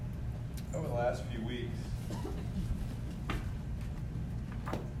last few weeks.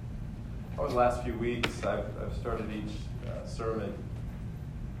 Over the last few weeks, I've started each sermon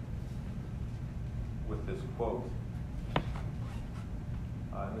with this quote.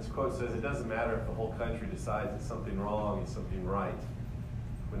 And this quote says, "It doesn't matter if the whole country decides that something wrong is something right.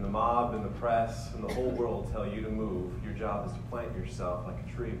 When the mob and the press and the whole world tell you to move, your job is to plant yourself like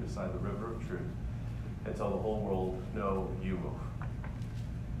a tree beside the river of truth and tell the whole world, no, you move."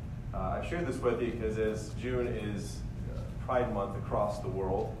 I've shared this with you because as June is Pride Month across the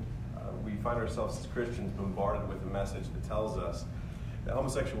world, we find ourselves as Christians bombarded with a message that tells us that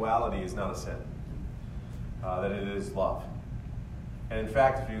homosexuality is not a sin, that it is love. And in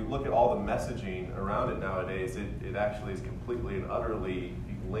fact, if you look at all the messaging around it nowadays, it actually is completely and utterly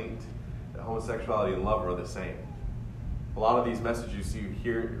linked that homosexuality and love are the same. A lot of these messages you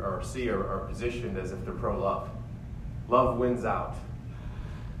hear or see are positioned as if they're pro-love. Love wins out.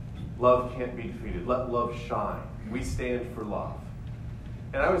 Love can't be defeated. Let love shine. We stand for love.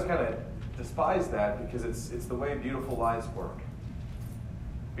 And I always kind of despise that because it's the way beautiful lies work.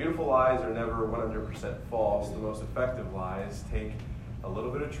 Beautiful lies are never 100% false. The most effective lies take a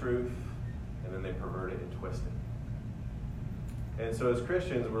little bit of truth and then they pervert it and twist it. And so as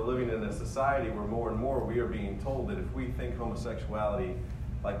Christians, we're living in a society where more and more we are being told that if we think homosexuality,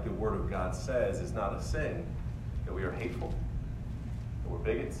 like the Word of God says, is not a sin, that we are hateful, that we're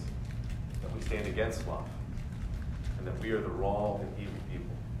bigots, that we stand against love, and that we are the wrong and evil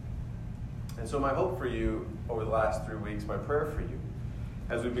people. And so my hope for you over the last 3 weeks, my prayer for you,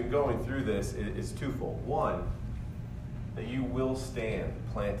 as we've been going through this, is twofold. One, that you will stand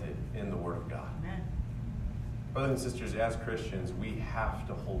planted in the Word of God. Amen. Brothers and sisters, as Christians, we have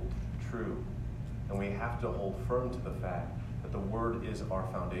to hold true, and we have to hold firm to the fact that the Word is our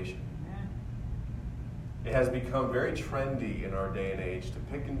foundation. Amen. It has become very trendy in our day and age to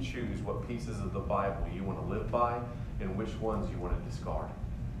pick and choose what pieces of the Bible you want to live by and which ones you want to discard.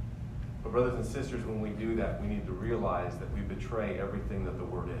 But brothers and sisters, when we do that, we need to realize that we betray everything that the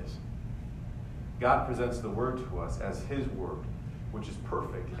Word is. God presents the Word to us as His Word, which is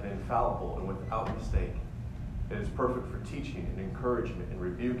perfect and infallible and without mistake. It is perfect for teaching and encouragement and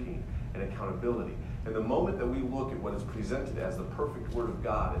rebuking and accountability. And the moment that we look at what is presented as the perfect Word of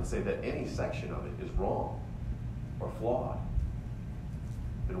God and say that any section of it is wrong or flawed,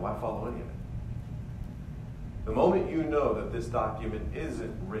 then why follow any of it? The moment you know that this document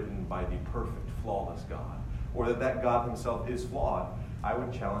isn't written by the perfect, flawless God, or that God Himself is flawed, I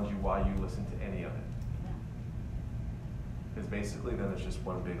would challenge you why you listen to any of it. Because basically then it's just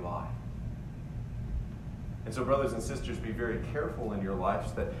one big lie. And so brothers and sisters, be very careful in your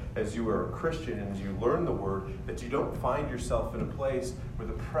lives that as you are a Christian and as you learn the Word, that you don't find yourself in a place where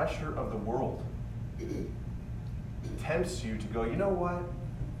the pressure of the world tempts you to go, you know what?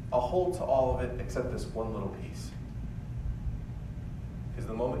 I'll hold to all of it except this one little piece. Because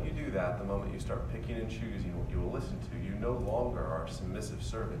the moment you do that, the moment you start picking and choosing what you will listen to, you no longer are a submissive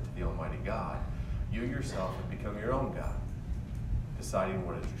servant to the Almighty God. You yourself have become your own God, deciding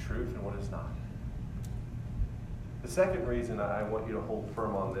what is truth and what is not. The second reason I want you to hold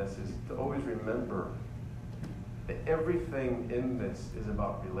firm on this is to always remember that everything in this is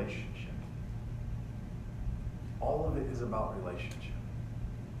about relationship. All of it is about relationship.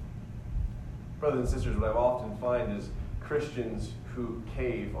 Brothers and sisters, what I often find is Christians who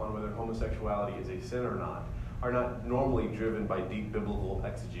cave on whether homosexuality is a sin or not are not normally driven by deep biblical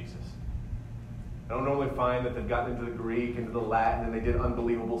exegesis. I don't normally find that they've gotten into the Greek, into the Latin, and they did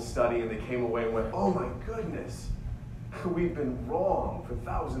unbelievable study, and they came away and went, oh my goodness, we've been wrong for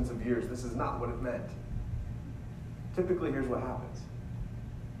thousands of years. This is not what it meant. Typically, here's what happens.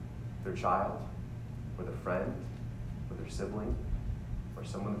 Their child, or their friend, or their sibling, or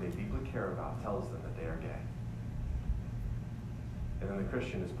someone that they deeply care about tells them that they are gay. And then the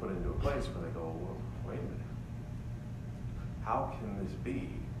Christian is put into a place where they go, well, wait a minute. How can this be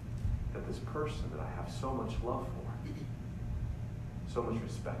that this person that I have so much love for, so much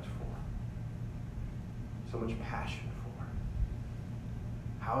respect for, so much passion for,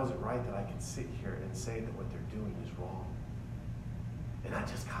 how is it right that I can sit here and say that what they're doing is wrong? And not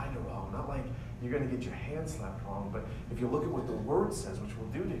just kind of wrong, not like you're going to get your hand slapped wrong, but if you look at what the Word says, which we'll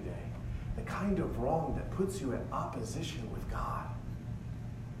do today, the kind of wrong that puts you in opposition with God.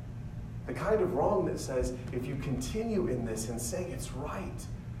 The kind of wrong that says, if you continue in this and say it's right,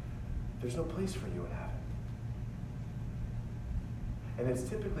 there's no place for you in heaven. And it's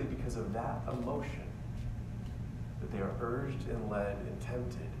typically because of that emotion that they are urged and led and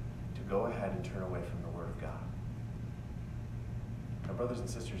tempted to go ahead and turn away from the Word of God. Now, brothers and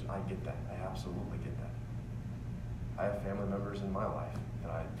sisters, I get that. I absolutely get that. I have family members in my life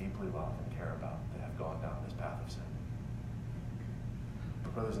that I deeply love and care about.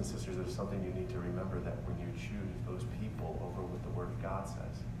 But brothers and sisters, there's something you need to remember, that when you choose those people over what the Word of God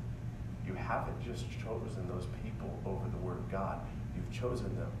says, you haven't just chosen those people over the Word of God. You've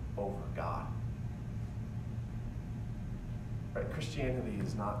chosen them over God. Right? Christianity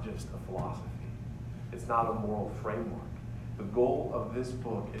is not just a philosophy. It's not a moral framework. The goal of this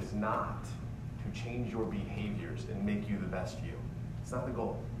book is not to change your behaviors and make you the best you. It's not the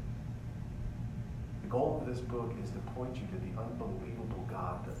goal. The goal of this book is to point you to the unbelievable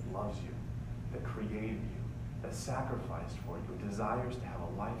God that loves you, that created you, that sacrificed for you, and desires to have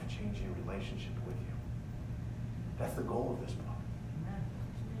a life-changing relationship with you. That's the goal of this book.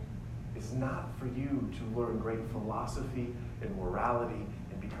 It's not for you to learn great philosophy and morality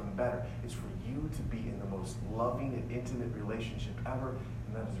and become better. It's for you to be in the most loving and intimate relationship ever,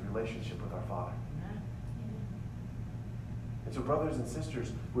 and that is a relationship with our Father. And so, brothers and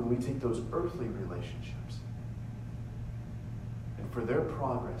sisters, when we take those earthly relationships, and for their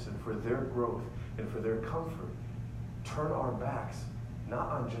progress and for their growth and for their comfort, turn our backs not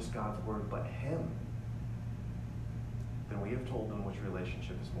on just God's Word, but Him, then we have told them which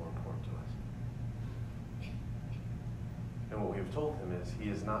relationship is more important to us. And what we have told him is he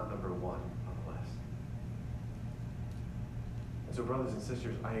is not number one on the list. And so, brothers and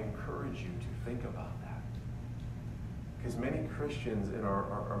sisters, I encourage you to think about that. Because many Christians in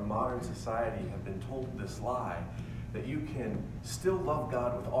our modern society have been told this lie, that you can still love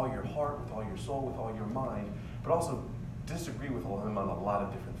God with all your heart, with all your soul, with all your mind, but also disagree with him on a lot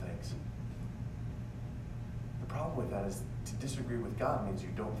of different things. The problem with that is to disagree with God means you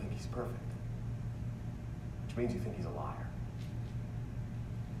don't think he's perfect, which means you think he's a liar.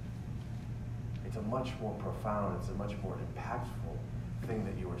 It's a much more profound, it's a much more impactful thing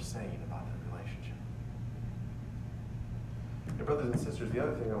that you are saying about that relationship. And brothers and sisters, the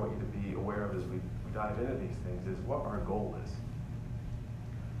other thing I want you to be aware of as we dive into these things is what our goal is.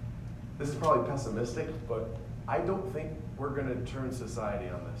 This is probably pessimistic, but I don't think we're going to turn society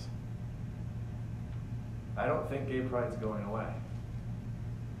on this. I don't think gay pride's going away.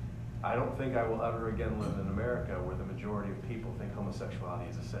 I don't think I will ever again live in America where the majority of people think homosexuality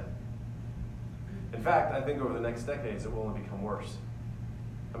is a sin. In fact, I think over the next decades it will only become worse.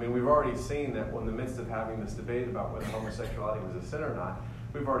 I mean, we've already seen that in the midst of having this debate about whether homosexuality was a sin or not,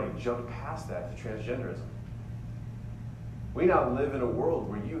 we've already jumped past that to transgenderism. We now live in a world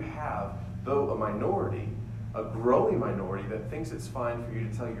where you have, though a minority, a growing minority that thinks it's fine for you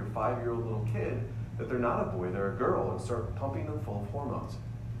to tell your 5-year-old little kid that they're not a boy, they're a girl, and start pumping them full of hormones.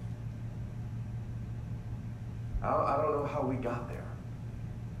 I don't know how we got there,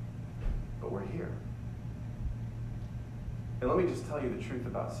 but we're here. And let me just tell you the truth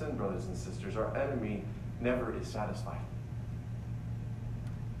about sin, brothers and sisters. Our enemy never is satisfied.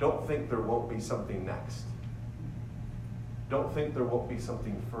 Don't think there won't be something next. Don't think there won't be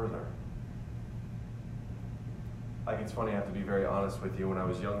something further. Like, it's funny, I have to be very honest with you. When I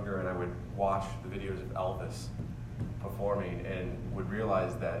was younger and I would watch the videos of Elvis performing and would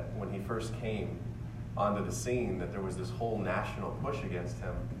realize that when he first came onto the scene, that there was this whole national push against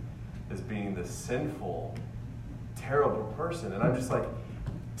him as being this sinful, terrible person. And I'm just like,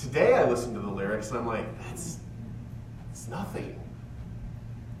 today I listen to the lyrics and I'm like, it's nothing.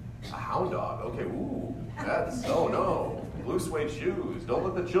 A hound dog, okay, ooh, that's, oh no. Blue suede shoes, don't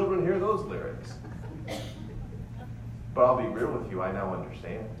let the children hear those lyrics. But I'll be real with you, I now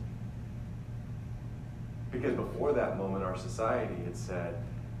understand. Because before that moment, our society had said,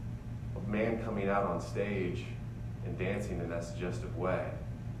 a man coming out on stage and dancing in that suggestive way,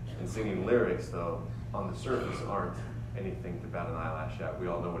 and singing lyrics, though, on the surface aren't anything to bat an eyelash at. We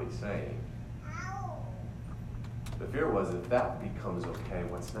all know what he's saying. The fear was, if that becomes okay,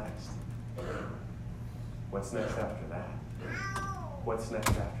 what's next? What's next after that? What's next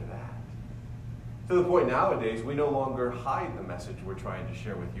after that? To the point nowadays, we no longer hide the message we're trying to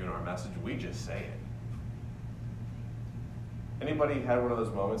share with you in our message. We just say it. Anybody had one of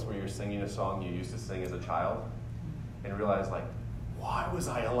those moments where you're singing a song you used to sing as a child and realize, like, why was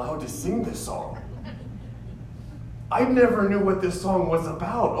I allowed to sing this song? I never knew what this song was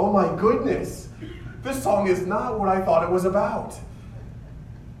about. Oh my goodness. This song is not what I thought it was about.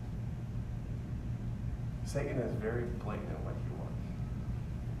 Satan is very blatant in what he wants.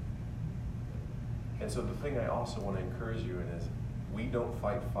 And so the thing I also want to encourage you in is, we don't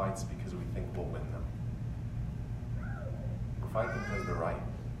fight fights because we think we'll win them. We fight them because they're right.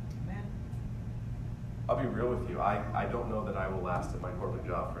 Amen. I'll be real with you. I don't know that I will last at my corporate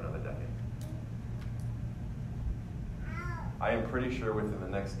job for another decade. I am pretty sure within the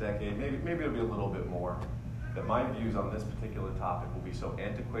next decade, maybe it'll be a little bit more, that my views on this particular topic will be so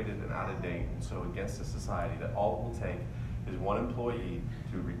antiquated and out of date and so against the society that all it will take is one employee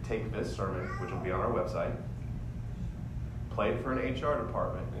to take this sermon, which will be on our website, play it for an HR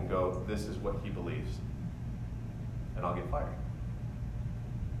department, and go, this is what he believes, and I'll get fired.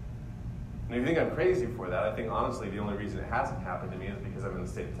 And if you think I'm crazy for that, I think honestly the only reason it hasn't happened to me is because I'm in the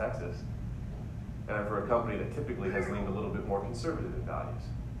state of Texas, and I'm for a company that typically has leaned a little bit more conservative in values.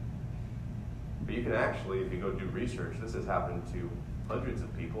 But you can actually, if you go do research, this has happened to hundreds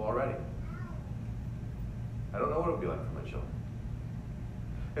of people already. I don't know what it would be like for my children.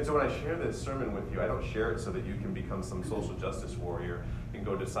 And so when I share this sermon with you, I don't share it so that you can become some social justice warrior and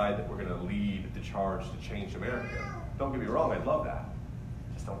go decide that we're going to lead the charge to change America. Don't get me wrong, I'd love that.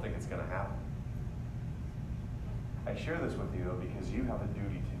 Just don't think it's going to happen. I share this with you, though, because you have a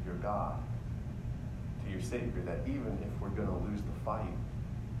duty to your God, to your Savior, that even if we're going to lose the fight,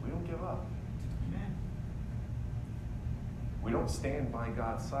 we don't give up. Amen. We don't stand by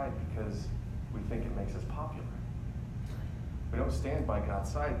God's side because we think it makes us popular. We don't stand by God's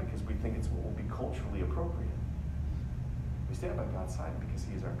side because we think it's what will be culturally appropriate. We stand by God's side because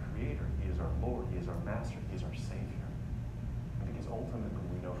He is our Creator, He is our Lord, He is our Master, He is our Savior. And because ultimately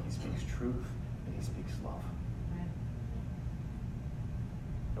we know He speaks truth and He speaks love.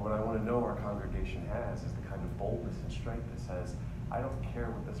 And what I want to know our congregation has is the kind of boldness and strength that says, I don't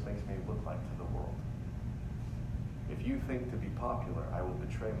care what this makes me look like to the world. If you think to be popular, I will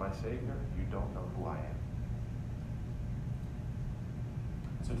betray my Savior, you don't know who I am.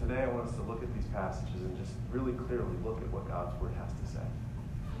 So today I want us to look at these passages and just really clearly look at what God's Word has to say.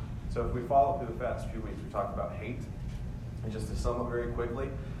 So if we follow through the past few weeks, we talked about hate. And just to sum up very quickly,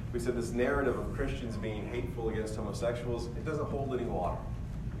 we said this narrative of Christians being hateful against homosexuals, it doesn't hold any water.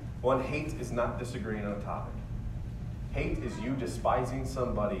 One, hate is not disagreeing on a topic. Hate is you despising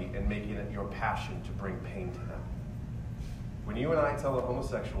somebody and making it your passion to bring pain to them. When you and I tell a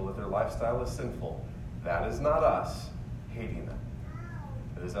homosexual that their lifestyle is sinful, that is not us hating them.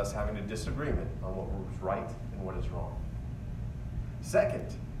 It is us having a disagreement on what is right and what is wrong.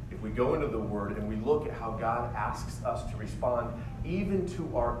 Second, if we go into the Word and we look at how God asks us to respond even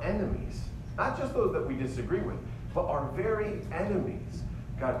to our enemies, not just those that we disagree with, but our very enemies,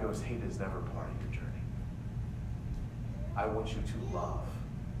 God goes, hate is never part of your journey. I want you to love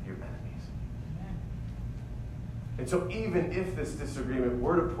your enemies. And so even if this disagreement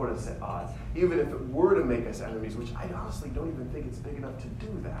were to put us at odds, even if it were to make us enemies, which I honestly don't even think it's big enough to do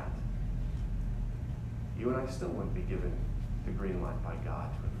that, you and I still wouldn't be given the green light by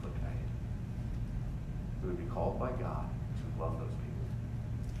God to inflict hate. We would be called by God to love those people,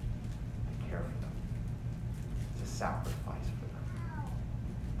 to care for them, to sacrifice for them,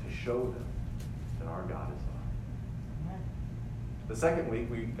 to show them that our God is love. The second week,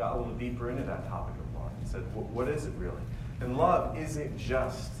 we got a little deeper into that topic of love and said, what is it really? And love isn't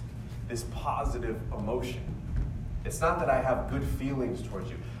just this positive emotion. It's not that I have good feelings towards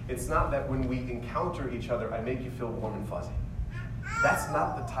you. It's not that when we encounter each other, I make you feel warm and fuzzy. That's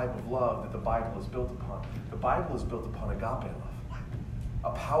not the type of love that the Bible is built upon. The Bible is built upon agape love,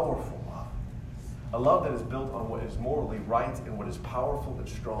 a powerful love, a love that is built on what is morally right and what is powerful and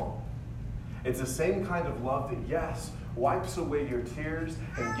strong. It's the same kind of love that, yes, wipes away your tears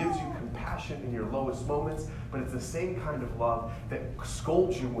and gives you compassion in your lowest moments, but it's the same kind of love that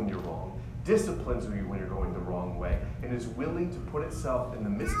scolds you when you're wrong, disciplines you when you're going the wrong way, and is willing to put itself in the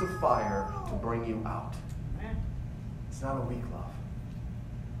midst of fire to bring you out. It's not a weak love.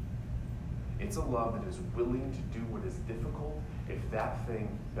 It's a love that is willing to do what is difficult if that thing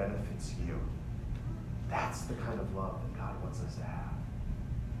benefits you. That's the kind of love that God wants us to have.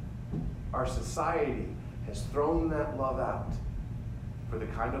 Our society has thrown that love out for the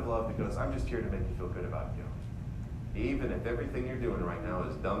kind of love that goes, I'm just here to make you feel good about you. Even if everything you're doing right now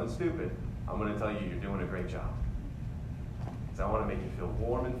is dumb and stupid, I'm going to tell you you're doing a great job. Because I want to make you feel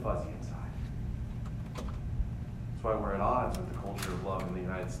warm and fuzzy inside. That's why we're at odds with the culture of love in the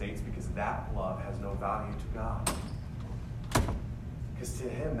United States, because that love has no value to God. Because to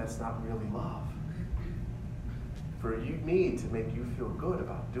Him, that's not really love. For me to make you feel good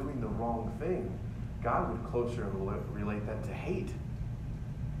about doing the wrong thing, God would closer relate that to hate.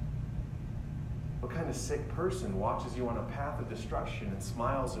 What kind of sick person watches you on a path of destruction and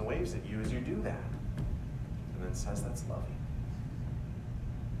smiles and waves at you as you do that? And then says that's loving.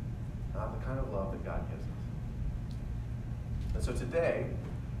 Not the kind of love that God gives us. And so today,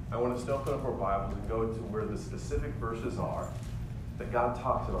 I want us to open up our Bibles and go to where the specific verses are that God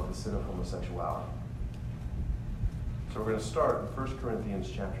talks about the sin of homosexuality. So we're going to start in 1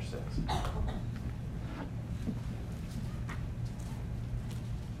 Corinthians chapter 6.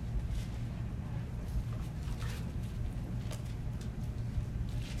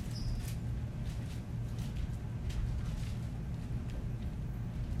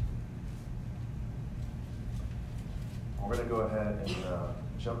 We're going to go ahead and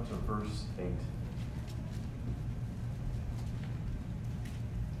jump to verse 8.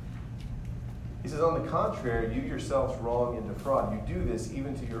 He says, on the contrary, you yourselves wrong and defraud. You do this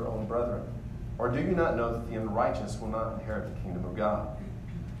even to your own brethren. Or do you not know that the unrighteous will not inherit the kingdom of God?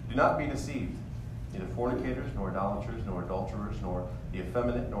 Do not be deceived. Neither fornicators, nor idolaters, nor adulterers, nor the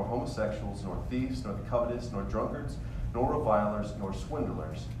effeminate, nor homosexuals, nor thieves, nor the covetous, nor drunkards, nor revilers, nor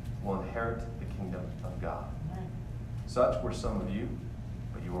swindlers will inherit the kingdom of God. Such were some of you,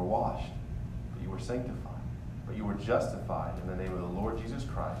 but you were washed, but you were sanctified, but you were justified in the name of the Lord Jesus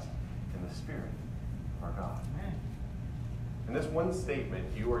Christ and the Spirit of our God. In this one statement,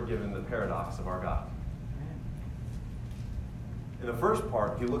 you are given the paradox of our God. In the first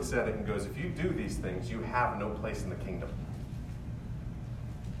part, he looks at it and goes, if you do these things, you have no place in the kingdom.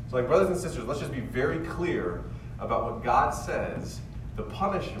 So, like, brothers and sisters, let's just be very clear about what God says the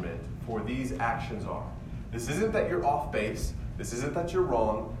punishment for these actions are. This isn't that you're off base. This isn't that you're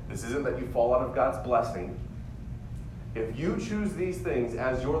wrong. This isn't that you fall out of God's blessing. If you choose these things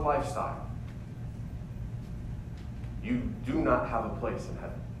as your lifestyle, you do not have a place in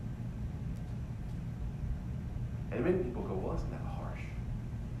heaven. And many people go, well, isn't that harsh?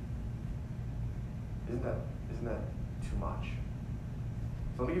 Isn't that too much?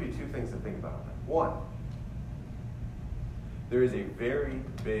 So let me give you two things to think about. One, there is a very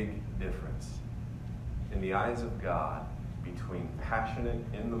big difference in the eyes of God between passionate,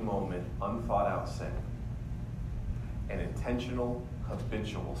 in the moment, unthought out sin and intentional,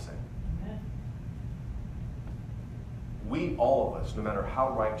 habitual sin. We, all of us, no matter how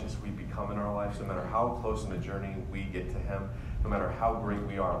righteous we become in our lives, no matter how close in the journey we get to Him, no matter how great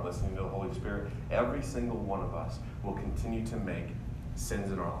we are listening to the Holy Spirit, every single one of us will continue to make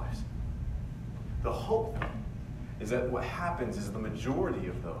sins in our lives. The hope is that what happens is the majority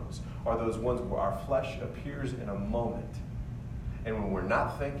of those are those ones where our flesh appears in a moment. And when we're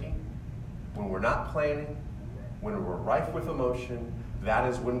not thinking, when we're not planning, when we're rife with emotion, that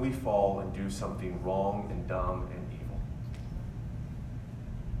is when we fall and do something wrong and dumb and evil.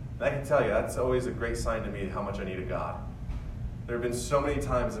 And I can tell you, that's always a great sign to me how much I need a God. There have been so many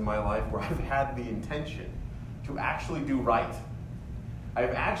times in my life where I've had the intention to actually do right.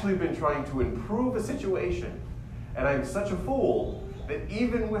 I've actually been trying to improve a situation, and I'm such a fool that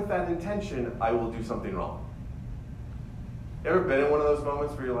even with that intention, I will do something wrong. Ever been in one of those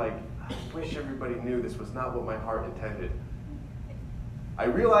moments where you're like, I wish everybody knew this was not what my heart intended? I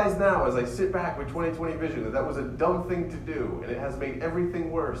realize now as I sit back with 2020 vision that that was a dumb thing to do, and it has made everything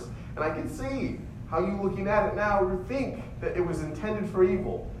worse. And I can see how you looking at it now would think that it was intended for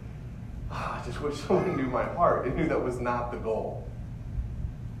evil. I just wish someone knew my heart and knew that was not the goal.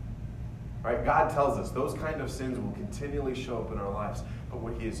 Right? God tells us those kind of sins will continually show up in our lives. But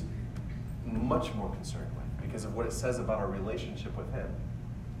what He is much more concerned with, because of what it says about our relationship with Him,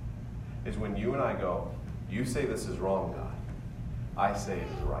 is when you and I go, you say this is wrong, God. I say it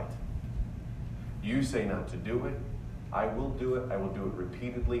is right. You say not to do it. I will do it. I will do it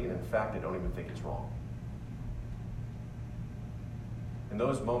repeatedly. And in fact, I don't even think it's wrong. In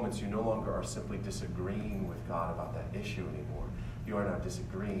those moments, you no longer are simply disagreeing with God about that issue anymore. You are now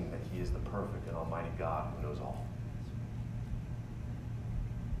disagreeing that He is the perfect and almighty God who knows all.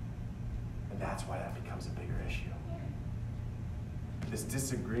 And that's why that becomes a bigger issue. This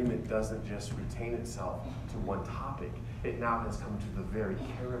disagreement doesn't just retain itself to one topic. It now has come to the very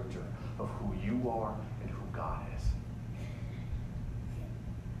character of who you are and who God is.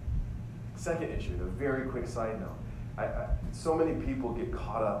 Second issue, a very quick side note. So many people get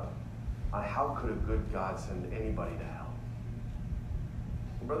caught up on how could a good God send anybody to hell.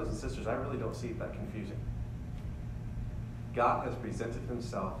 Well, brothers and sisters, I really don't see it that confusing. God has presented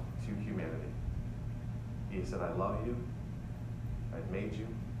Himself to humanity. He said, I love you. I've made you.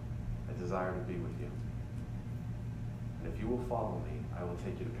 I desire to be with you. And if you will follow me, I will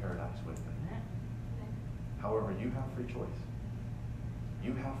take you to paradise with me. However, you have free choice.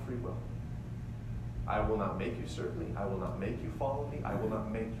 You have free will. I will not make you serve me. I will not make you follow me. I will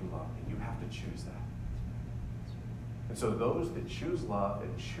not make you love me. You have to choose that. And so those that choose love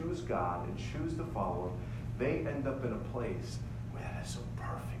and choose God and choose to follow Him, they end up in a place where that is so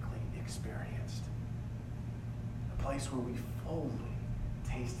perfectly experienced. A place where we fully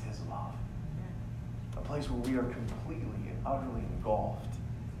taste His love. A place where we are completely and utterly engulfed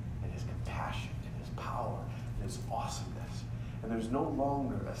in His compassion and His power and His awesomeness. And there's no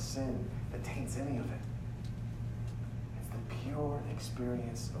longer a sin that taints any of it. It's the pure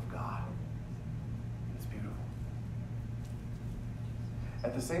experience of God. It's beautiful.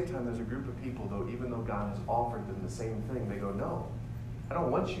 At the same time, there's a group of people, though, even though God has offered them the same thing, they go, no, I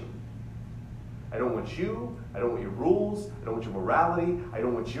don't want you. I don't want you. I don't want your rules. I don't want your morality. I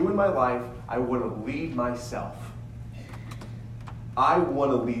don't want you in my life. I want to lead myself. I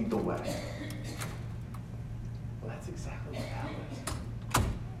want to lead the way. Well, that's exactly what hell is.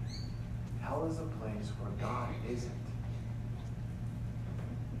 Hell is a place where God isn't.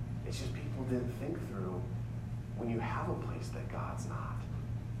 It's just people didn't think through when you have a place that God's not.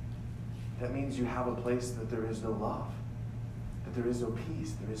 That means you have a place that there is no love, that there is no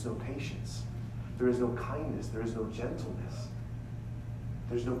peace, there is no patience, there is no kindness, there is no gentleness,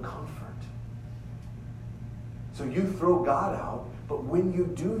 there's no comfort. So you throw God out, but when you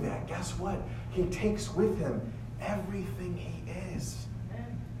do that, guess what? He takes with him everything he is.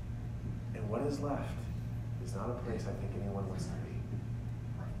 And what is left is not a place I think anyone wants to be.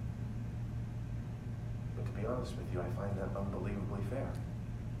 But to be honest with you, I find that unbelievably fair.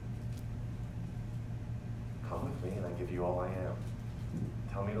 Come with me and I give you all I am.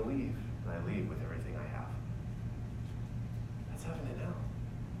 Tell me to leave, and I leave with everything I have. That's heaven and hell.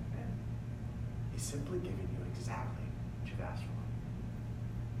 He's simply giving you exactly what you've asked for.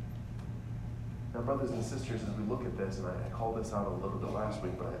 Now, brothers and sisters, as we look at this, and I called this out a little bit last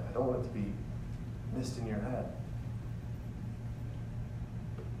week, but I don't want it to be missed in your head.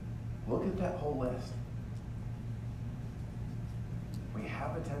 Look at that whole list. We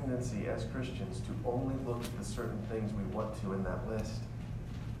have a tendency as Christians to only look at the certain things we want to in that list.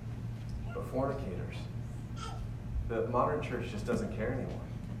 But fornicators, the modern church just doesn't care anymore.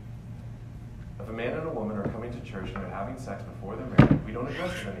 If a man and a woman are coming to church and they're having sex before they're married, we don't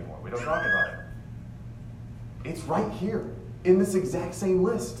address it anymore. We don't talk about it. It's right here in this exact same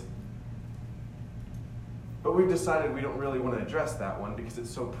list. But we've decided we don't really want to address that one because it's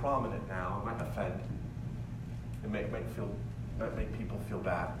so prominent now. It might offend. It might make people feel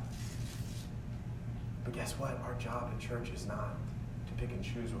bad. But guess what? Our job in church is not to pick and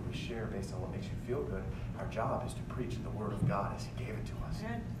choose what we share based on what makes you feel good. Our job is to preach the Word of God as He gave it to us.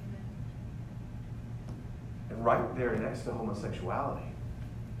 And right there next to homosexuality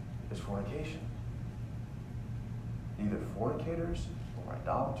is fornication. Either fornicators or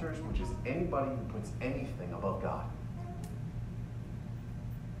idolaters, which is anybody who puts anything above God.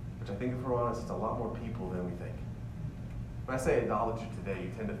 Which I think, if we're honest, it's a lot more people than we think. When I say idolatry today,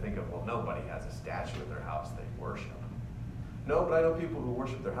 you tend to think of, well, nobody has a statue in their house they worship. No, but I know people who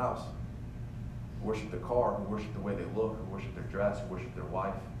worship their house, who worship their car, who worship the way they look, who worship their dress, who worship their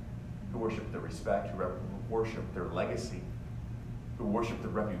wife, who worship their respect, who worship their legacy, who worship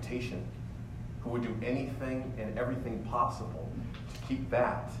their reputation, who would do anything and everything possible to keep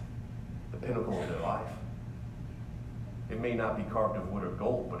that the pinnacle of their life. It may not be carved of wood or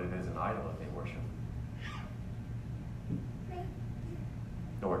gold, but it is an idol that they worship.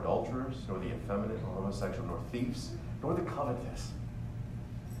 Nor adulterers, nor the effeminate, nor homosexual, nor thieves, nor the covetous.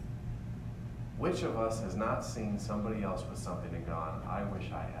 Which of us has not seen somebody else with something and gone, I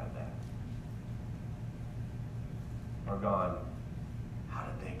wish I had that? Or gone, how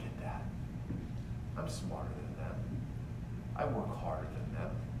did they get that? I'm smarter than them. I work harder than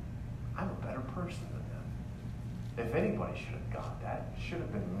them. I'm a better person than them. If anybody should have got that, it should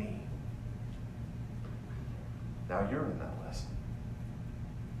have been me. Now you're in that list.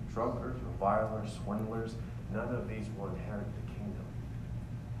 Drunkards, revilers, swindlers, none of these will inherit the kingdom.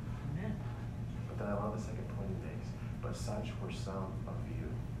 Amen. But then I love the second point he makes. But such were some of you.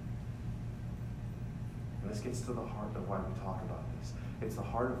 And this gets to the heart of why we talk about this. It's the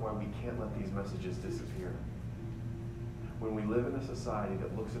heart of why we can't let these messages disappear. When we live in a society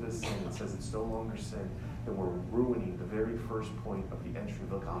that looks at a sin and says it's no longer sin, then we're ruining the very first point of the entry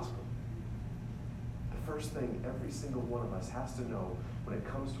of the gospel. The first thing every single one of us has to know when it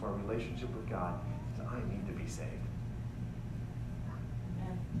comes to our relationship with God is I need to be saved.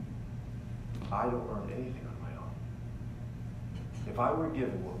 Amen. I don't earn anything on my own. If I were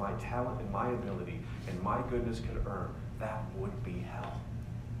given what my talent and my ability and my goodness could earn, that would be hell.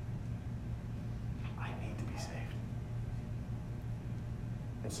 I need to be saved.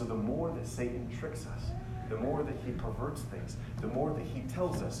 And so the more that Satan tricks us, the more that he perverts things, the more that he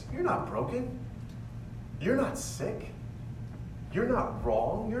tells us, you're not broken. You're not sick. You're not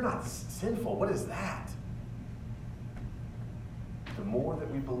wrong. You're not sinful. What is that? The more that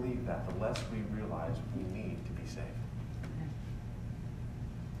we believe that, the less we realize we need to be saved.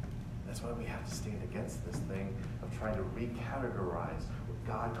 That's why we have to stand against this thing of trying to recategorize what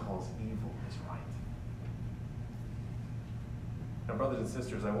God calls evil as right. Now, brothers and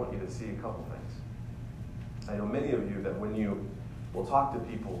sisters, I want you to see a couple things. I know many of you that when you will talk to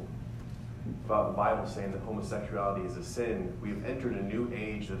people about the Bible saying that homosexuality is a sin, we've entered a new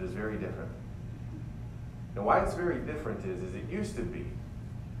age that is very different. And why it's very different is it used to be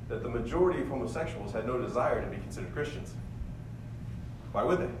that the majority of homosexuals had no desire to be considered Christians. Why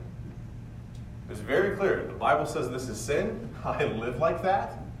would they? It's very clear. The Bible says this is sin. I live like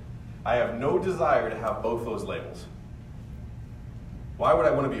that. I have no desire to have both those labels. Why would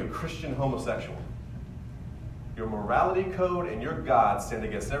I want to be a Christian homosexual? Your morality code and your God stand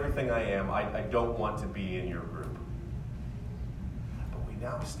against everything I am. I don't want to be in your group. But we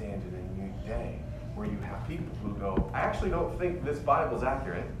now stand in a new day where you have people who go, I actually don't think this Bible is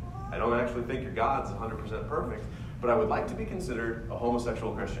accurate. I don't actually think your God's 100% perfect, but I would like to be considered a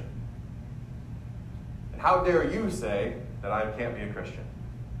homosexual Christian. And how dare you say that I can't be a Christian?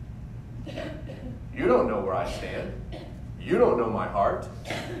 You don't know where I stand. You don't know my heart.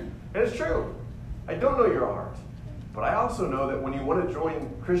 And it's true. I don't know your heart. But I also know that when you want to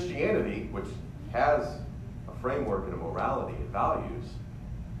join Christianity, which has a framework and a morality and values,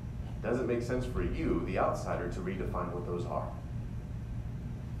 it doesn't make sense for you, the outsider, to redefine what those are.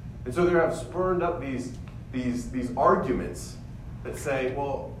 And so there have spurned up these arguments that say,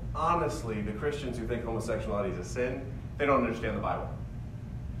 well, honestly, the Christians who think homosexuality is a sin, they don't understand the Bible.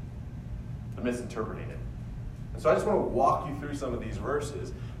 They're misinterpreting it. And so I just want to walk you through some of these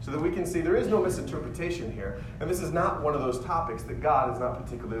verses so that we can see there is no misinterpretation here, and this is not one of those topics that God is not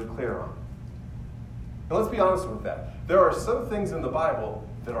particularly clear on. Now let's be honest with that. There are some things in the Bible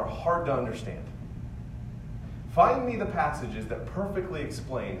that are hard to understand. Find me the passages that perfectly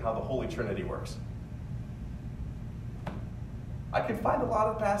explain how the Holy Trinity works. I can find a lot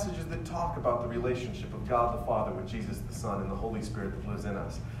of passages that talk about the relationship of God the Father with Jesus the Son and the Holy Spirit that lives in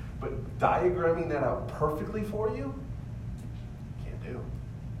us. But diagramming that out perfectly for you, can't do.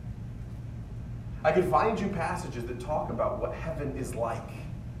 I can find you passages that talk about what heaven is like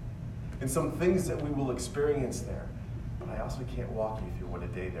and some things that we will experience there. But I also can't walk you through what a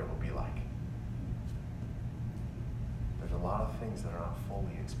day there will be like. There's a lot of things that are not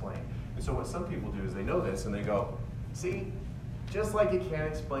fully explained. And so what some people do is they know this and they go, see, just like it can't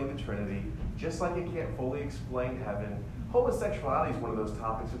explain the Trinity, just like it can't fully explain heaven, homosexuality is one of those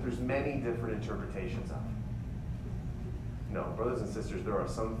topics that there's many different interpretations of. No, brothers and sisters, there are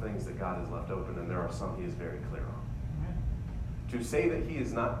some things that God has left open and there are some he is very clear on. To say that he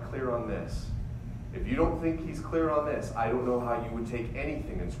is not clear on this, if you don't think he's clear on this, I don't know how you would take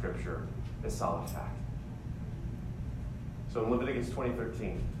anything in Scripture as solid fact. So in Leviticus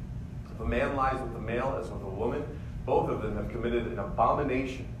 20:13, if a man lies with a male as with a woman, both of them have committed an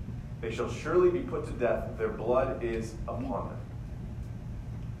abomination. They shall surely be put to death. Their blood is upon them.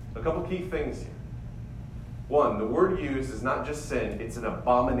 A couple key things here. One, the word used is not just sin, it's an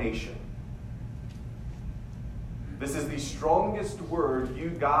abomination. This is the strongest word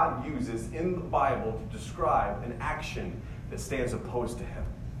God uses in the Bible to describe an action that stands opposed to him.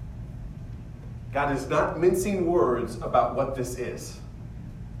 God is not mincing words about what this is.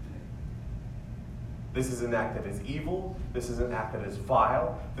 This is an act that is evil. This is an act that is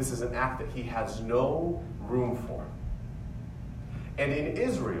vile. This is an act that he has no room for. And in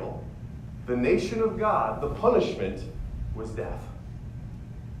Israel, the nation of God, the punishment was death.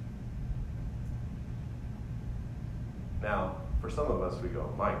 Now, for some of us, we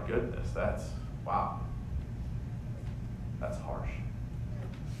go, my goodness, wow. That's harsh.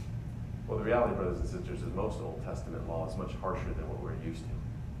 Well, the reality, brothers and sisters, is most Old Testament law is much harsher than what we're used to.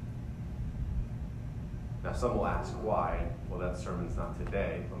 Now, some will ask why. Well, that sermon's not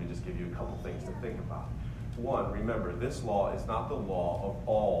today. Let me just give you a couple things to think about. One, remember, this law is not the law of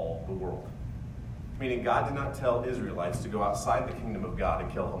all the world. Meaning, God did not tell Israelites to go outside the kingdom of God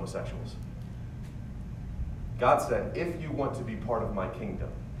and kill homosexuals. God said, if you want to be part of my kingdom,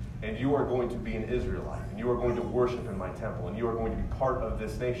 and you are going to be an Israelite, and you are going to worship in my temple, and you are going to be part of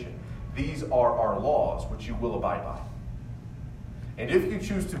this nation, these are our laws which you will abide by. And if you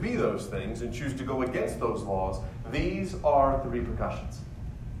choose to be those things and choose to go against those laws, these are the repercussions.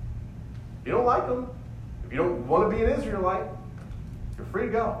 If you don't like them, if you don't want to be an Israelite, you're free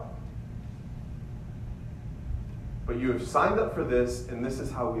to go. But you have signed up for this, and this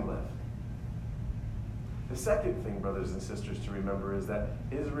is how we live. The second thing, brothers and sisters, to remember is that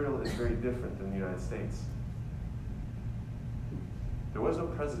Israel is very different than the United States. There was no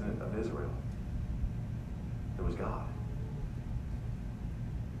president of Israel. There was God.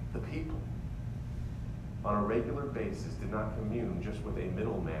 The people, on a regular basis, did not commune just with a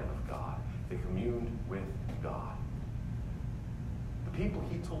middleman of God. They communed with God. The people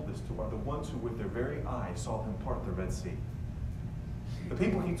he told this to are the ones who with their very eyes saw him part the Red Sea. The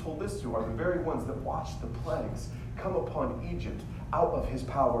people he told this to are the very ones that watched the plagues come upon Egypt out of his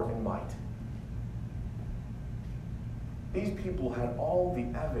power and might. These people had all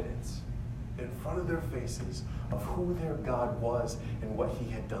the evidence in front of their faces of who their God was and what he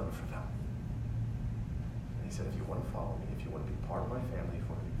had done for them. And he said, if you want to follow me, if you want to be part of my family, if you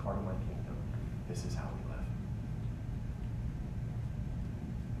want to be part of my kingdom, this is how we live.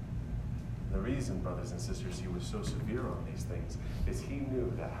 The reason, brothers and sisters, he was so severe on these things is he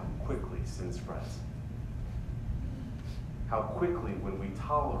knew that how quickly sin spreads. How quickly when we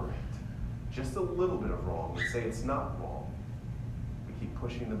tolerate just a little bit of wrong, we say it's not wrong, we keep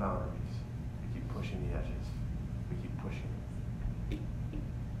pushing the boundaries, we keep pushing the edges, we keep pushing it.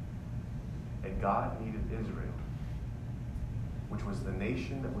 And God needed Israel, which was the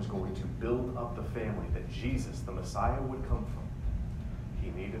nation that was going to build up the family that Jesus, the Messiah, would come from. He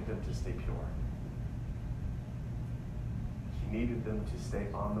needed them to stay pure. He needed them to stay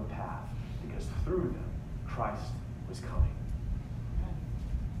on the path because through them, Christ was coming.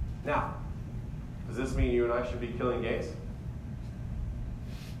 Now, does this mean you and I should be killing gays?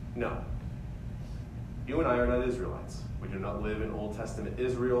 No. You and I are not Israelites. We do not live in Old Testament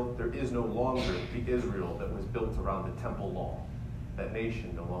Israel. There is no longer the Israel that was built around the temple law. That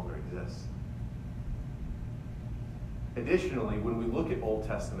nation no longer exists. Additionally, when we look at Old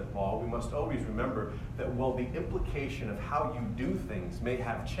Testament law, we must always remember that while the implication of how you do things may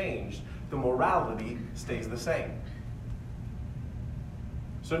have changed, the morality stays the same.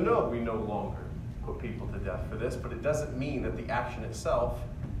 So no, we no longer put people to death for this, but it doesn't mean that the action itself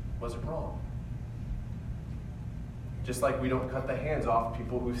wasn't wrong. Just like we don't cut the hands off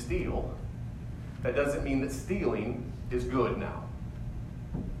people who steal, that doesn't mean that stealing is good now.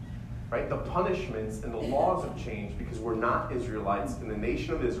 Right? The punishments and the laws have changed because we're not Israelites in the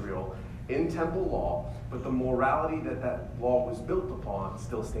nation of Israel in temple law, but the morality that that law was built upon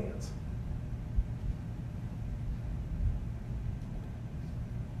still stands.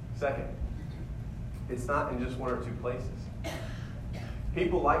 Second, it's not in just one or two places.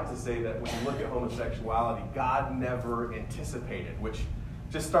 People like to say that when you look at homosexuality, God never anticipated, which,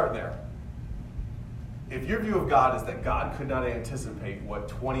 just start there. If your view of God is that God could not anticipate what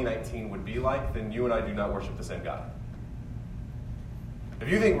 2019 would be like, then you and I do not worship the same God. If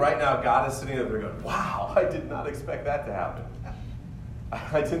you think right now God is sitting there going, wow, I did not expect that to happen.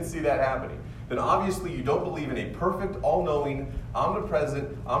 I didn't see that happening. Then obviously you don't believe in a perfect, all-knowing,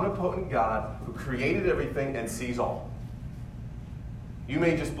 omnipresent, omnipotent God who created everything and sees all. You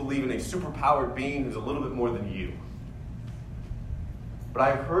may just believe in a superpowered being who's a little bit more than you. But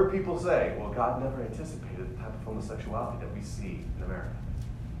I've heard people say, well, God never anticipated the type of homosexuality that we see in America.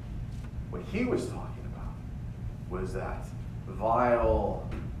 What he was talking about was that vile,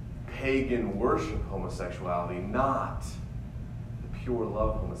 pagan worship homosexuality, not the pure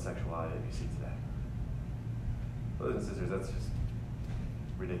love homosexuality that you see today. Brothers and sisters, that's just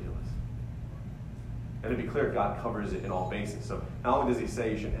ridiculous. And to be clear, God covers it in all bases. So not only does he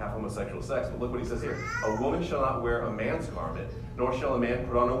say you shouldn't have homosexual sex, but look what he says here. A woman shall not wear a man's garment, nor shall a man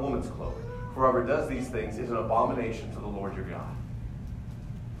put on a woman's cloak. For whoever does these things is an abomination to the Lord your God.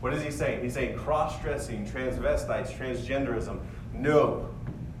 What is he saying? He's saying cross-dressing, transvestites, transgenderism. No.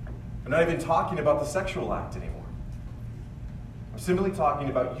 I'm not even talking about the sexual act anymore. I'm simply talking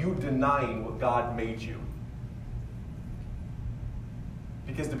about you denying what God made you.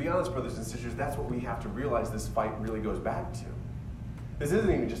 Because to be honest, brothers and sisters, that's what we have to realize this fight really goes back to. This isn't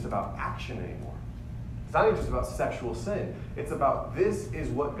even just about action anymore. It's not even just about sexual sin. It's about this is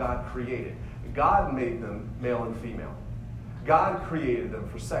what God created. God made them male and female. God created them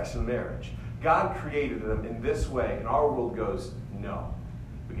for sex and marriage. God created them in this way, and our world goes, no.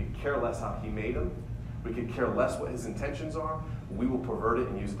 We could care less how he made them. We could care less what his intentions are. We will pervert it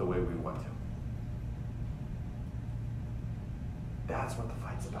and use it the way we want to. That's what the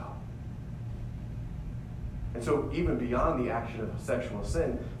fight's about. And so even beyond the action of sexual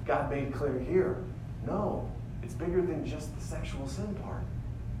sin, God made clear here, no, it's bigger than just the sexual sin part.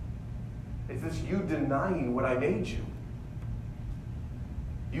 It's this you denying what I made you.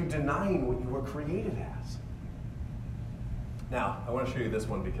 You denying what you were created as. Now, I want to show you this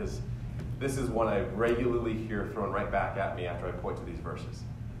one because this is one I regularly hear thrown right back at me after I point to these verses.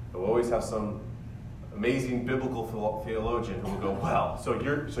 We'll always have some amazing biblical theologian who will go, well, so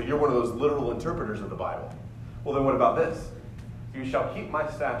you're one of those literal interpreters of the Bible. Well, then what about this? You shall keep my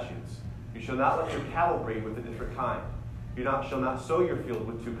statutes. You shall not let your cattle breed with a different kind. You shall not sow your field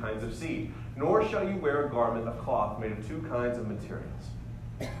with two kinds of seed, nor shall you wear a garment of cloth made of two kinds of materials.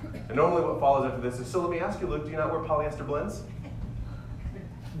 And normally what follows after this is, so let me ask you, Luke, do you not wear polyester blends?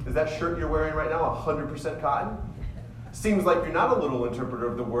 Is that shirt you're wearing right now 100% cotton? Seems like you're not a literal interpreter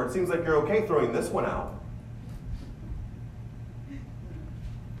of the word. Seems like you're okay throwing this one out.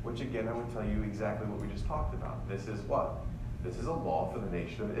 Which again, I would tell you exactly what we just talked about. This is what? This is a law for the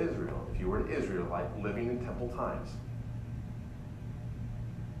nation of Israel, if you were an Israelite living in temple times.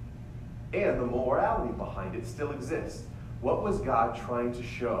 And the morality behind it still exists. What was God trying to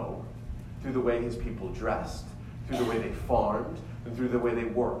show through the way his people dressed, through the way they farmed, and through the way they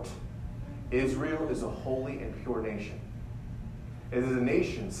worked? Israel is a holy and pure nation. It is a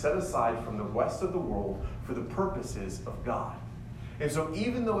nation set aside from the rest of the world for the purposes of God. And so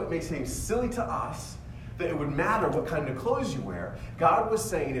even though it may seem silly to us that it would matter what kind of clothes you wear, God was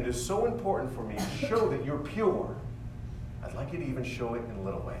saying it is so important for me to show that you're pure. I'd like you to even show it in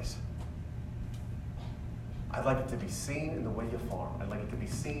little ways. I'd like it to be seen in the way you farm. I'd like it to be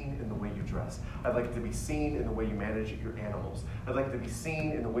seen in the way you dress. I'd like it to be seen in the way you manage your animals. I'd like it to be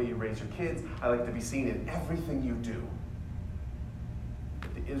seen in the way you raise your kids. I'd like it to be seen in everything you do.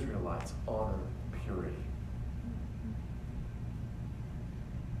 But the Israelites honor purity.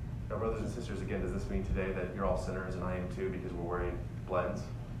 Now, brothers and sisters, again, does this mean today that you're all sinners and I am too because we're wearing blends?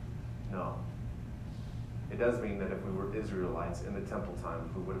 No. It does mean that if we were Israelites in the temple time,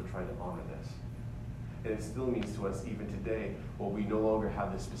 we would have tried to honor this. And it still means to us even today, while we no longer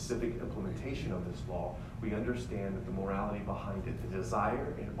have the specific implementation of this law, we understand that the morality behind it, the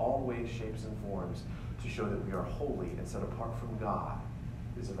desire in all ways, shapes, and forms to show that we are holy and set apart from God,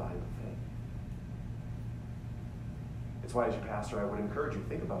 is a valuable thing. It's why, as your pastor, I would encourage you,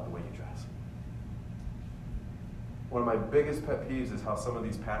 think about the way you dress. One of my biggest pet peeves is how some of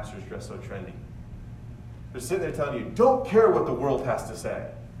these pastors dress so trendy. They're sitting there telling you, don't care what the world has to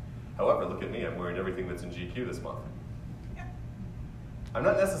say. However, look at me, I'm wearing everything that's in GQ this month. I'm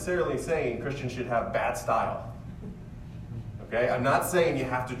not necessarily saying Christians should have bad style. Okay? I'm not saying you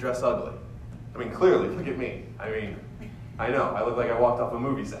have to dress ugly. I mean, clearly, look at me. I mean, I know, I look like I walked off a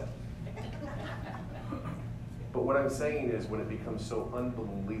movie set. But what I'm saying is when it becomes so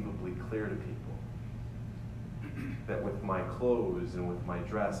unbelievably clear to people that with my clothes and with my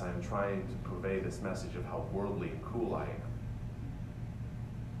dress, I'm trying to convey this message of how worldly and cool I am.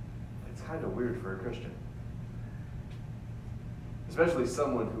 It's kind of weird for a Christian. Especially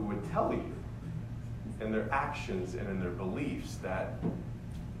someone who would tell you in their actions and in their beliefs that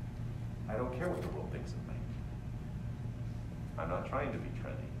I don't care what the world thinks of me. I'm not trying to be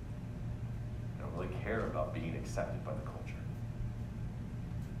trendy. I don't really care about being accepted by the culture.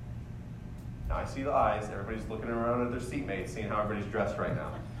 Now I see the eyes. Everybody's looking around at their seatmates, seeing how everybody's dressed right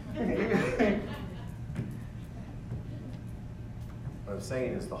now. What I'm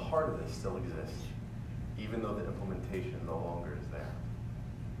saying is the heart of this still exists, even though the implementation no longer is there.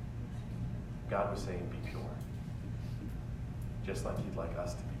 God was saying, be pure. Just like he'd like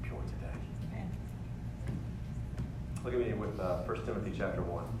us to be pure today. Look at me with 1 Timothy chapter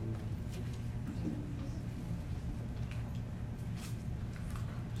 1.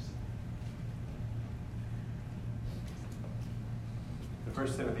 In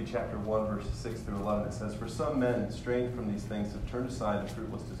 1 Timothy chapter 1, verses 6 through 11, it says, for some men, straying from these things, have turned aside to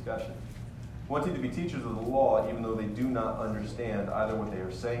fruitless discussion, wanting to be teachers of the law, even though they do not understand either what they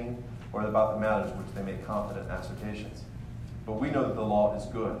are saying or about the matters which they make confident assertions. But we know that the law is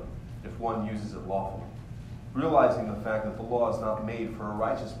good, if one uses it lawfully, realizing the fact that the law is not made for a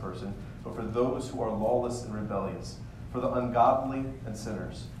righteous person, but for those who are lawless and rebellious, for the ungodly and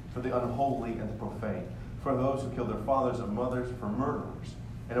sinners, for the unholy and the profane, for those who kill their fathers and mothers, for murderers,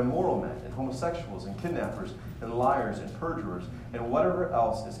 and immoral men, and homosexuals, and kidnappers, and liars, and perjurers, and whatever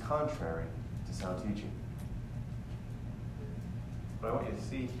else is contrary to sound teaching. What I want you to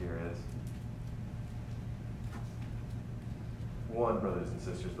see here is, one, brothers and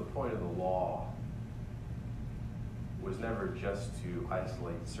sisters, the point of the law was never just to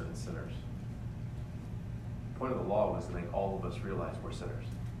isolate certain sinners. The point of the law was to make all of us realize we're sinners.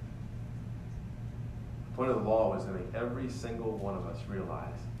 The point of the law was to make every single one of us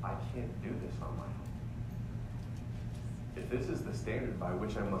realize, I can't do this on my own. If this is the standard by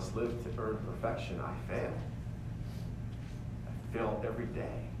which I must live to earn perfection, I fail. I fail every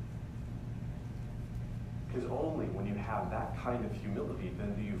day. Because only when you have that kind of humility,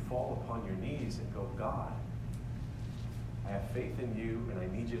 then do you fall upon your knees and go, God, I have faith in you and I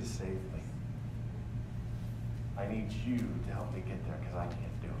need you to save me. I need you to help me get there because I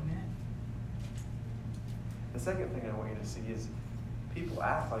can't do it. Amen. The second thing I want you to see is people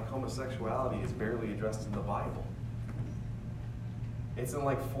act like homosexuality is barely addressed in the Bible. It's in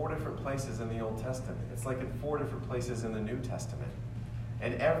like 4 different places in the Old Testament. It's like in 4 different places in the New Testament.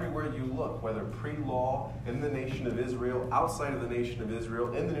 And everywhere you look, whether pre-law, in the nation of Israel, outside of the nation of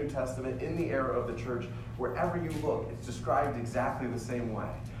Israel, in the New Testament, in the era of the church, wherever you look, it's described exactly the same way,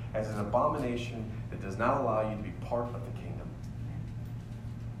 as an abomination that does not allow you to be part of the kingdom.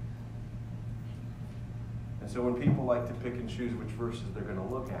 And so when people like to pick and choose which verses they're going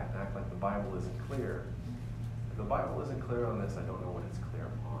to look at and act like the Bible isn't clear, if the Bible isn't clear on this, I don't know what it's clear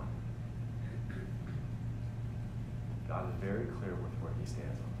upon. God is very clear with where he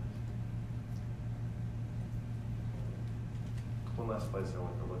stands on this. One last place I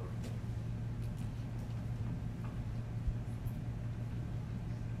want to look.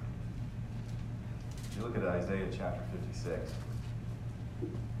 If you look at Isaiah chapter 56,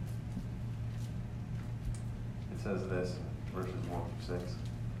 it says this, verses 1 through 6.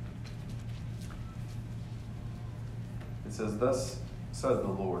 It says, "Thus says the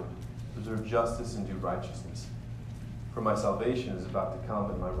Lord, preserve justice and do righteousness. For my salvation is about to come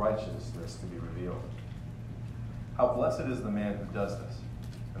and my righteousness to be revealed. How blessed is the man who does this,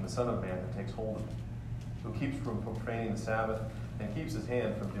 and the Son of Man who takes hold of it, who keeps from profaning the Sabbath and keeps his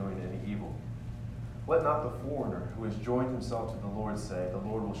hand from doing any evil. Let not the foreigner who has joined himself to the Lord say, the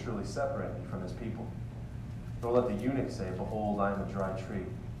Lord will surely separate me from his people. Nor let the eunuch say, behold, I am a dry tree.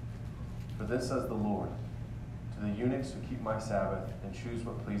 For this says the Lord, to the eunuchs who keep my Sabbath and choose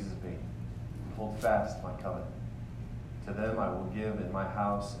what pleases me, and hold fast my covenant. To them I will give in my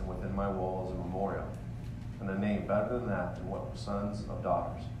house and within my walls a memorial, and a name better than that than what sons of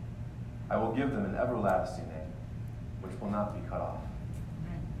daughters. I will give them an everlasting name, which will not be cut off."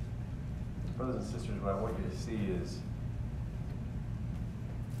 Brothers and sisters, what I want you to see is,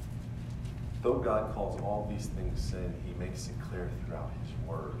 though God calls all these things sin, he makes it clear throughout his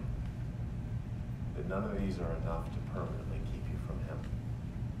word that none of these are enough to permanently keep you from him.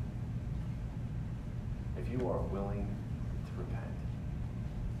 If you are willing to repent,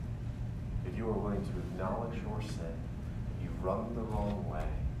 if you are willing to acknowledge your sin, that you've run the wrong way,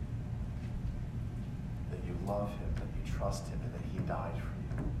 that you love him, that you trust him, and that he died for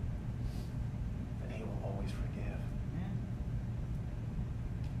you, then he will always forgive.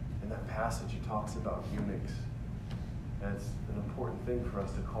 In that passage, he talks about eunuchs. And it's an important thing for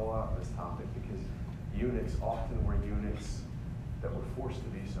us to call out in this topic, because eunuchs often were eunuchs that were forced to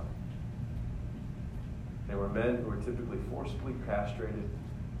be so. They were men who were typically forcibly castrated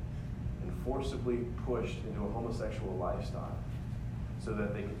and forcibly pushed into a homosexual lifestyle so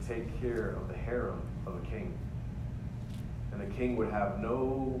that they could take care of the harem of a king. And the king would have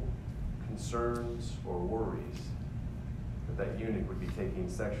no concerns or worries that eunuch would be taking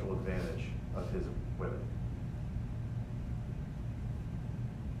sexual advantage of his women.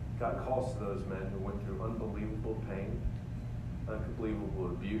 God calls to those men who went through unbelievable pain, unbelievable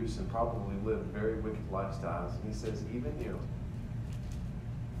abuse, and probably lived very wicked lifestyles. And he says, even you,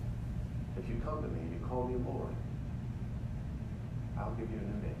 if you come to me and you call me Lord, I'll give you a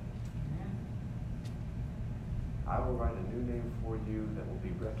new name. I will write a new name for you that will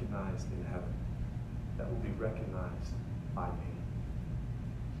be recognized in heaven, that will be recognized by me.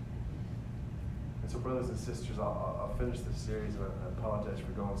 And so, brothers and sisters, I'll finish this series, and I apologize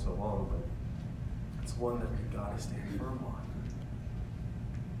for going so long, but it's one that we've got to stand firm on.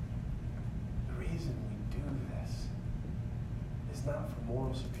 The reason we do this is not for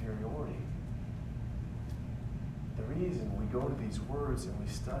moral superiority. The reason we go to these words and we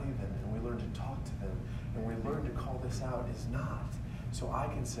study them and we learn to talk to them and we learn to call this out is not so I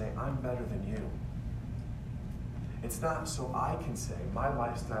can say, I'm better than you. It's not so I can say, my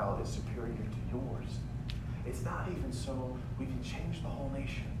lifestyle is superior to yours. It's not even so we can change the whole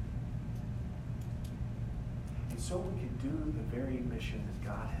nation. It's so we can do the very mission that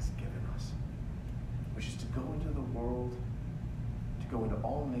God has given us, which is to go into the world, to go into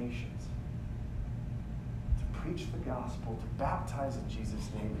all nations, to preach the gospel, to baptize in Jesus'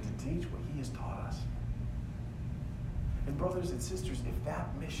 name, and to teach what he has taught us. And brothers and sisters, if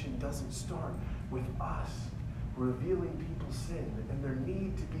that mission doesn't start with us revealing people's sin and their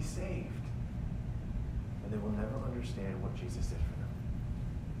need to be saved, then they will never understand what Jesus did for them.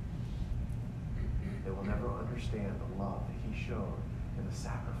 They will never understand the love that he showed in the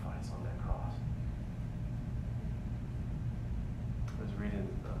sacrifice on that cross. I was reading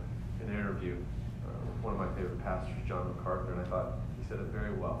an interview with one of my favorite pastors, John MacArthur, and I thought he said it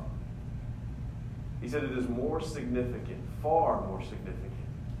very well. He said it is more significant, far more significant,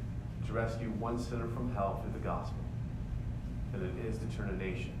 to rescue one sinner from hell through the gospel than it is to turn a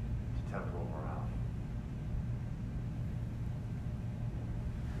nation to temporal morality.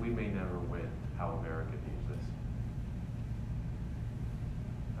 We may never win how America views this.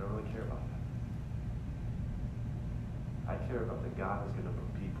 I don't really care about that. I care about that God is going to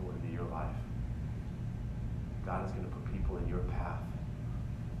put people into your life. God is going to put people in your path.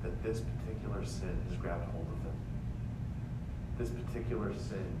 That this particular sin has grabbed hold of them. This particular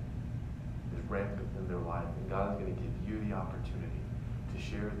sin is rampant in their life, and God is going to give you the opportunity to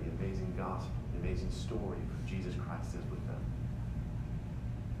share the amazing gospel amazing story of who Jesus Christ is with them.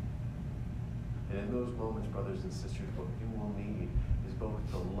 And in those moments, brothers and sisters, what you will need is both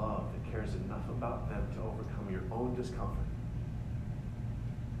the love that cares enough about them to overcome your own discomfort.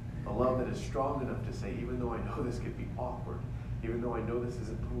 A love that is strong enough to say, even though I know this could be awkward, even though I know this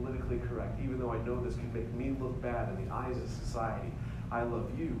isn't politically correct, even though I know this can make me look bad in the eyes of society, I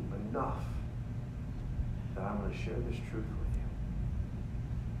love you enough that I'm going to share this truth with you.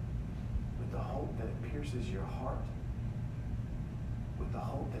 With the hope that it pierces your heart. With the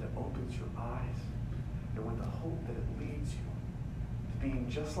hope that it opens your eyes. And with the hope that it leads you to being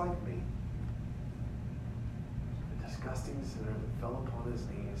just like me. The disgusting sinner that fell upon his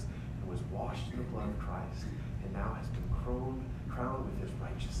knees and was washed in the blood of Christ and now has been crowned with his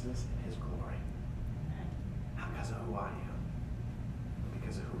righteousness and his glory. Not because of who I am, but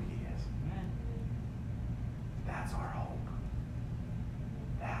because of who he is. That's our hope.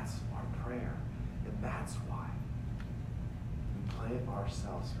 That's our prayer. And that's why we plant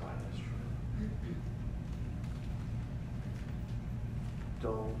ourselves by this truth.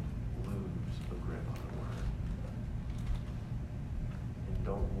 Don't lose the grip on the word. And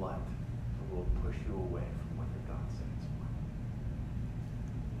don't let the world push you away from what your God says.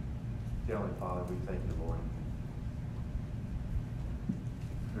 Dear Heavenly Father, we thank you, Lord,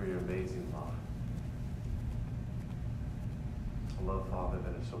 for your amazing love. A love, Father,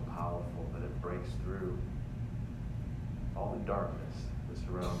 that is so powerful that it breaks through all the darkness that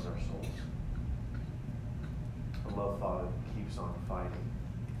surrounds our souls. A love, Father, that keeps on fighting,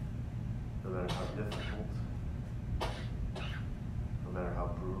 no matter how difficult, no matter how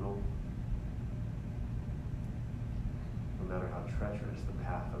brutal, no matter how treacherous the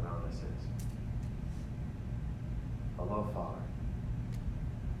path around us is. A love, Father,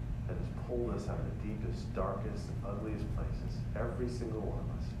 that has pulled us out of the deepest, darkest, and ugliest places, every single one of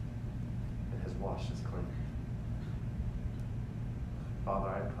us, and has washed us clean. Father,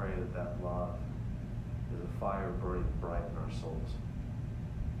 I pray that that love is a fire burning bright in our souls.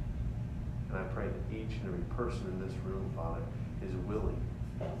 And I pray that each and every person in this room, Father, is willing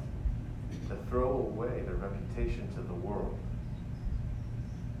to throw away their reputation to the world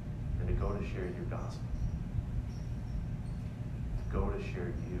and to go to share your gospel. To go to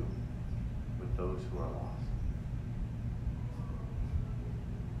share you with those who are lost.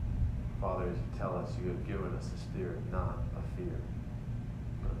 Father, as you tell us, you have given us a spirit not of fear,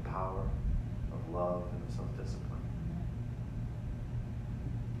 but of power, of love, and of self-discipline.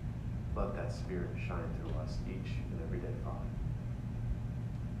 Let that spirit shine through us each and every day, Father.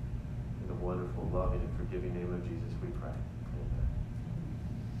 In the wonderful, loving, and forgiving name of Jesus we pray.